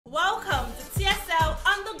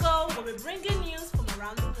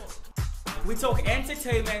We talk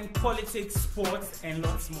entertainment, politics, sports, and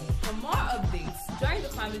lots more. For more updates, join the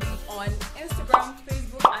family on Instagram,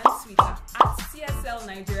 Facebook, and Twitter at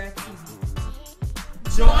TSLNIGERIA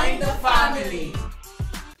TV. Join the family.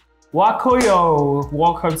 Wakoyo,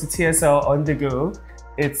 welcome to TSL on the go.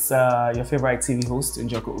 It's your favorite TV host,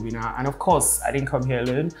 Njoko Ubina, and of course, I didn't come here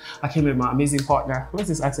alone. I came with my amazing partner. Where's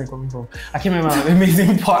this accent coming from? I came with my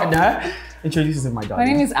amazing partner. Introduce yourself, my darling.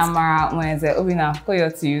 My name is Amara Mweze Ubina.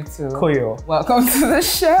 Koyo to you too. Koyo. Welcome to the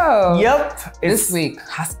show. Yep. This week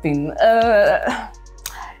has been.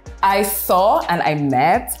 I saw and I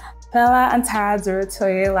met Pella and Tadzer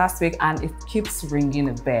Toye last week, and it keeps ringing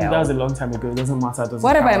a bell. That was a long time ago. It doesn't matter.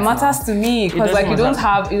 Whatever, it matters to me because like you don't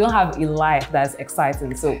have a life that's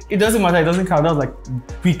exciting. So it doesn't matter. It doesn't count. That was like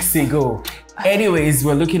weeks ago. Anyways,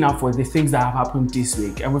 we're looking out for the things that have happened this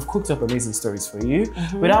week, and we've cooked up amazing stories for you.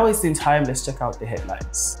 Without wasting time, let's check out the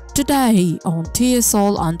headlines. Today on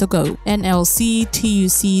TSL on the go, NLC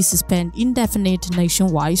TUC suspend indefinite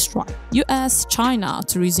nationwide strike. US China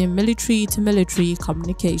to resume military-to-military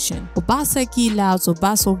communication. Obaseki lauds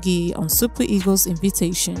Obasogi on Super Eagles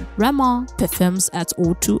invitation. Rema performs at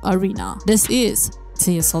O2 Arena. This is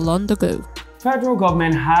TSL on the go. Federal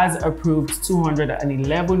government has approved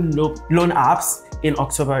 211 loan apps in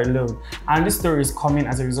October alone. And this story is coming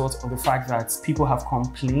as a result of the fact that people have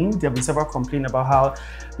complained. There have been several complaints about how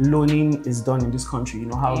loaning is done in this country. You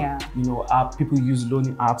know, how people use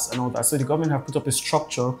loaning apps and all that. So the government have put up a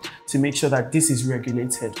structure to make sure that this is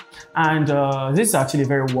regulated. And this is actually a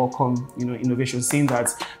very welcome, innovation, seeing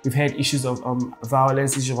that we've had issues of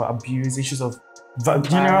violence, issues of abuse, issues of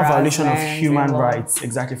general violation of human rights,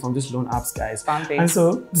 exactly, from these loan apps, guys. And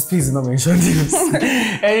so, please do not mention this.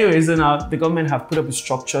 Anyway, so now the government have put up a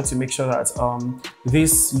structure to make sure that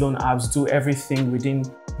these loan apps do everything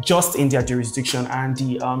just in their jurisdiction, and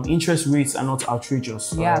the interest rates are not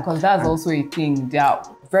outrageous. Yeah, because that's also a thing. They are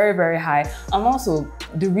very, very high. And also,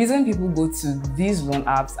 the reason people go to these loan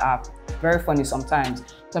apps are very funny sometimes.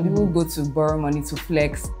 Some people go to borrow money to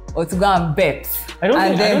flex or to go and bet.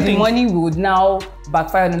 Then the money would now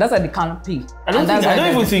backfire, and that's why they can't pay. I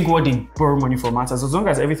don't even think what they borrow money for matters, as long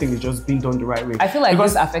as everything is just being done the right way. I feel like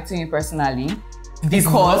this is affecting me personally.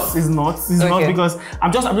 Because it's not because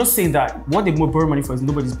I'm just saying that what they borrow money for is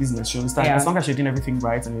nobody's business. You understand? As long as you're doing everything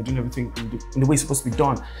right and you're doing everything in the way it's supposed to be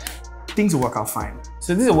done, things will work out fine.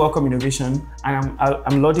 So this is a welcome innovation, and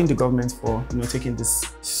I'm lauding the government for taking this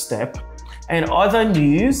step. And other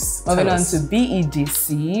news. Moving on to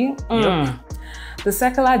BEDC. Yep. The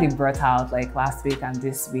circular they brought out like last week and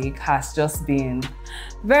this week has just been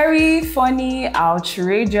very funny,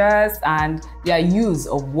 outrageous, and their use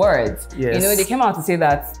of words. Yes. They came out to say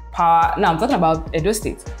that power. Now I'm talking about Edo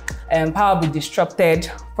State. Power will be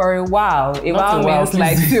disrupted for a while. A while means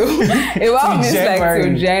like till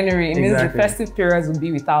January. It means the festive periods will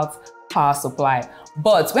be without power supply.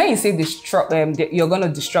 But when you say disrupt, you're going to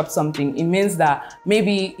disrupt something, it means that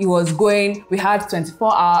maybe we had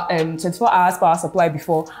 24 hours power supply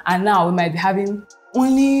before, and now we might be having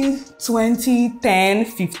only 20, 10,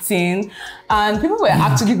 15. And people were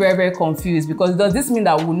actually very, very confused, because does this mean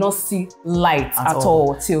that we will not see light at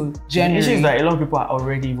all till January? The issue is that a lot of people are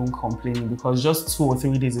already even complaining, because just 2 or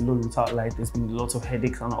 3 days alone without light, there's been lots of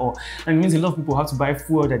headaches and all. And it means a lot of people have to buy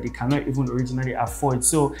fuel that they cannot even originally afford.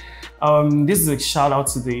 So this is a shout out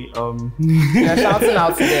to the... You're shouting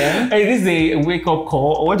out to them. Hey, this is a wake up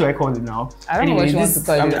call, or what do I call it now? I don't know what you want to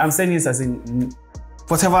call it. I'm saying this as in...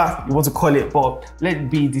 whatever you want to call it, but let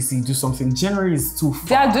BEDC do something. January is too far.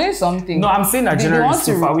 They are doing something. No, I'm saying that January is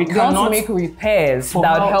too far. We cannot want to make repairs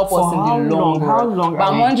that would help us in the long run. How long? But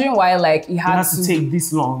I'm wondering why it has to take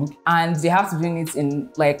this long. And they have to do it in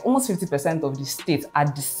like almost 50% of the state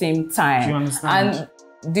at the same time. Do you understand?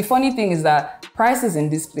 And the funny thing is that prices in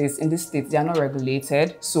this state, they are not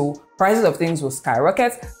regulated. So prices of things will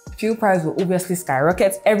skyrocket. Fuel price will obviously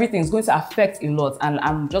skyrocket. Everything's going to affect a lot, and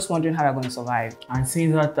I'm just wondering how we're going to survive. I'm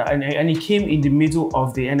saying that, and it came in the middle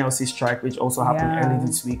of the NLC strike, which also happened early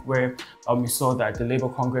this week, where we saw that the Labour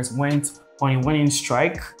Congress went on a winning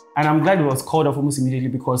strike. And I'm glad it was called off almost immediately,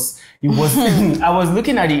 because it was I was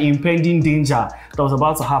looking at the impending danger that was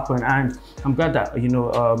about to happen, and I'm glad that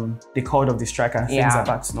they called off the strike and things are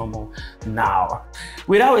back to normal now.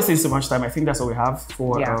 Without wasting so much time, I think that's all we have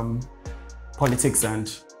for politics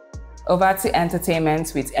and. Over to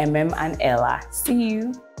entertainment with MM and Ella. See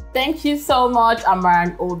you. Thank you so much, Amara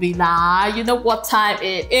and Obina. You know what time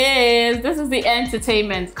it is. This is the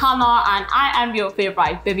entertainment corner, and I am your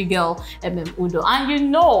favorite baby girl, MM Udo.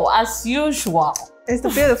 And as usual, It's the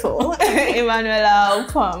beautiful Emanuela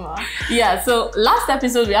Palmer. Yeah, so last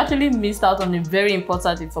episode we actually missed out on a very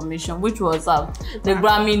important information, which was the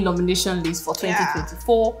Grammy nomination list for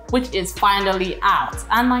 2024, which is finally out,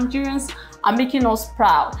 and Nigerians are making us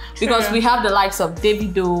proud because we have the likes of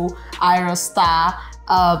Davido, Ira Star,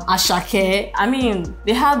 Ashake. I mean,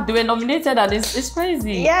 they were nominated, and it's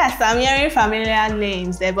crazy. Yes, I'm hearing familiar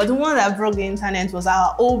names there, but the one that broke the internet was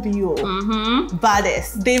our OBO,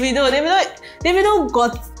 baddest Davido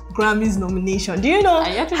got Grammys nomination. Do you know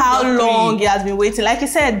how long he has been waiting? Like you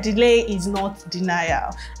said, delay is not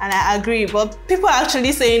denial, and I agree. But people are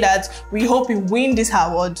actually saying that we hope he win this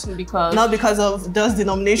award not because of just the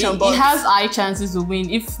nomination, but he has high chances to win,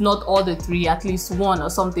 if not all the three, at least one or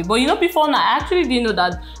something. But you know, before now, I actually didn't know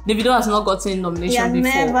that Davido has not gotten nomination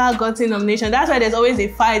before. He has never gotten nomination. That's why there's always a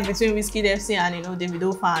fight between Wizkid FC and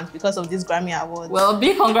Davido fans because of this Grammy award. Well,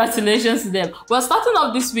 big congratulations to them. Well, starting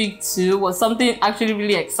off this week too was something actually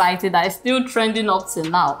really exciting that is still trending up till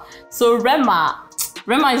now. So Rema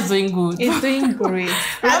is doing good. It's doing great.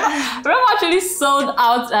 Rema actually sold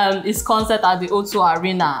out his concert at the O2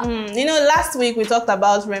 Arena. You know, last week we talked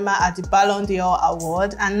about Rema at the Ballon d'Or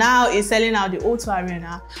award, and now he's selling out the O2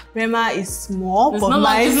 Arena. Rema is small, it's not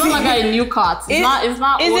like a new cart.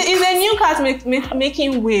 It's a new cart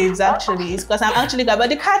making waves, actually. It's because I'm actually glad. But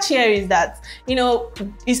the catch here is that, you know,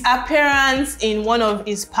 his appearance in one of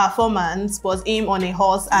his performances was him on a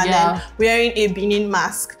horse and then wearing a Benin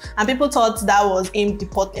mask, and people thought that was him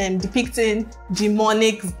depicting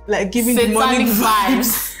demonic, like giving demonic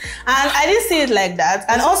vibes. And I didn't see it like that.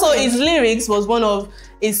 And also his lyrics was one of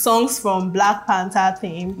his songs from Black Panther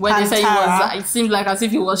theme. When they say it seemed like as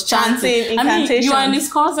if he was chanting. I mean, you are in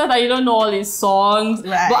his concert and you don't know all his songs.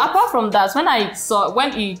 Right. But apart from that,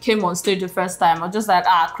 when he came on stage the first time, I was just like,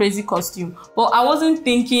 crazy costume. But I wasn't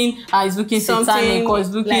thinking he's looking satanic or he's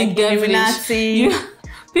looking like devilish.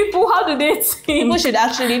 People, how do they think? People should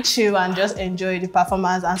actually chill and just enjoy the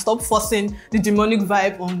performance and stop forcing the demonic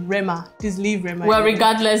vibe on Rema. Just leave Rema. Well,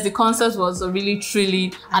 regardless, the concert was a really,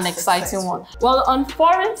 truly an exciting one. Well, on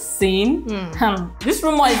foreign scene, this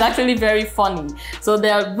rumor is actually very funny. So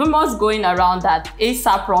there are rumors going around that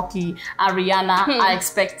A$AP Rocky and Rihanna are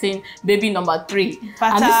expecting baby number 3.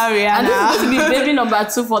 Rihanna. And this is going to be baby number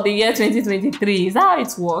 2 for the year 2023. Is that how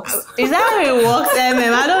it works? Is that how it works,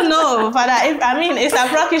 I don't know.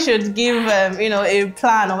 A$AP Rocky should give a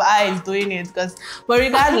plan of how he's doing it, but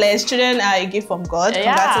regardless, children are a gift from God.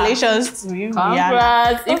 Congratulations to you.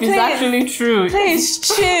 Congrats, if it's actually true. Please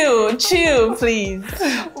chill, please.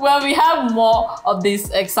 Well, we have more of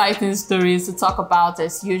these exciting stories to talk about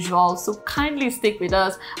as usual, so kindly stick with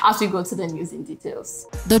us as we go to the news in details.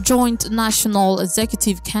 The Joint National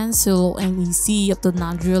Executive Council (NEC) of the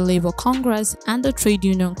Nigeria Labour Congress and the Trade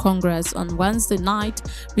Union Congress on Wednesday night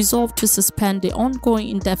resolved to suspend the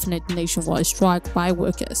ongoing indefinite nationwide strike by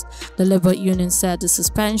workers. The Labour Union said the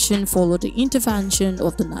suspension followed the intervention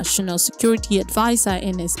of the National Security Advisor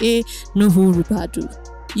 (NSA) Nuhu Ribadu.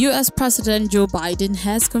 US President Joe Biden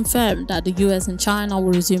has confirmed that the US and China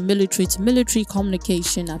will resume military-to-military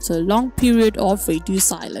communication after a long period of reduced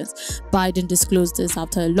silence. Biden disclosed this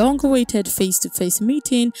after a long-awaited face-to-face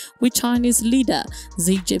meeting with Chinese leader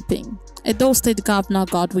Xi Jinping. Edo State Governor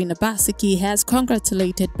Godwin Obaseki has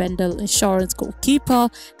congratulated Bendel Insurance goalkeeper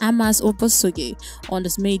Amos Obasogie on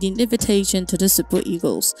his maiden invitation to the Super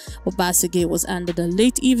Eagles. Obasogie was handed a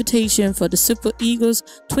late invitation for the Super Eagles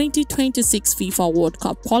 2026 FIFA World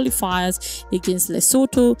Cup qualifiers against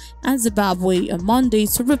Lesotho and Zimbabwe on Monday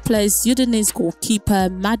to replace Udinese's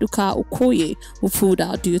goalkeeper Maduka Okoye, who pulled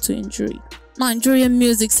out due to injury. Nigerian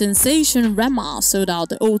music sensation Rema sold out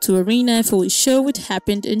the O2 Arena for a show which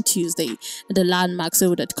happened on Tuesday. The landmark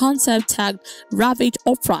sold-out concert tagged Ravage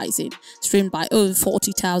Uprising. Streamed by over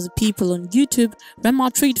 40,000 people on YouTube,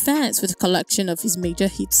 Rema treated fans with a collection of his major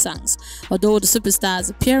hit songs. Although the superstar's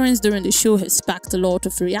appearance during the show has sparked a lot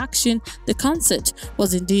of reaction, the concert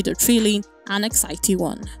was indeed a thrilling and exciting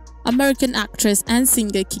one. American actress and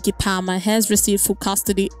singer Keke Palmer has received full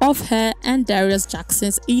custody of her and Darius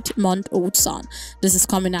Jackson's 8-month-old son. This is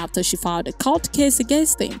coming after she filed a court case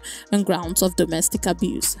against him on grounds of domestic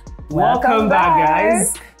abuse. Welcome back,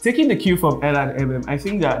 guys. Taking the cue from L and MM, I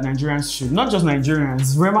think that Nigerians should, not just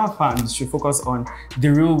Nigerians, Rema fans should focus on the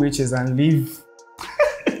real witches and leave.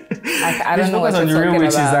 I don't know what you're talking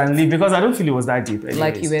about. And leave, because I don't feel it was that deep. Anyways.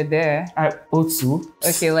 Like you were there. O2.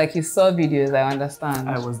 Okay, like you saw videos, I understand.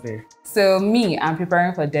 I was there. So me, I'm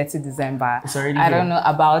preparing for Dirty December. I don't know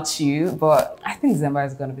about you, but I think December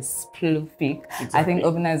is going to be sploofic. Exactly. I think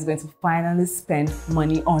Obina is going to finally spend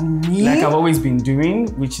money on me. Like I've always been doing,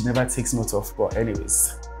 which he never takes note of, but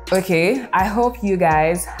anyways. Okay, I hope you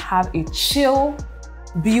guys have a chill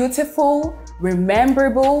beautiful,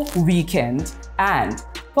 rememberable weekend. And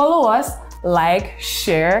follow us, like,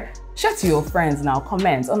 share to your friends now,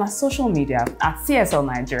 comment on our social media at TSL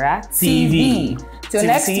Nigeria TV. Till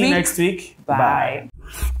next week. Bye.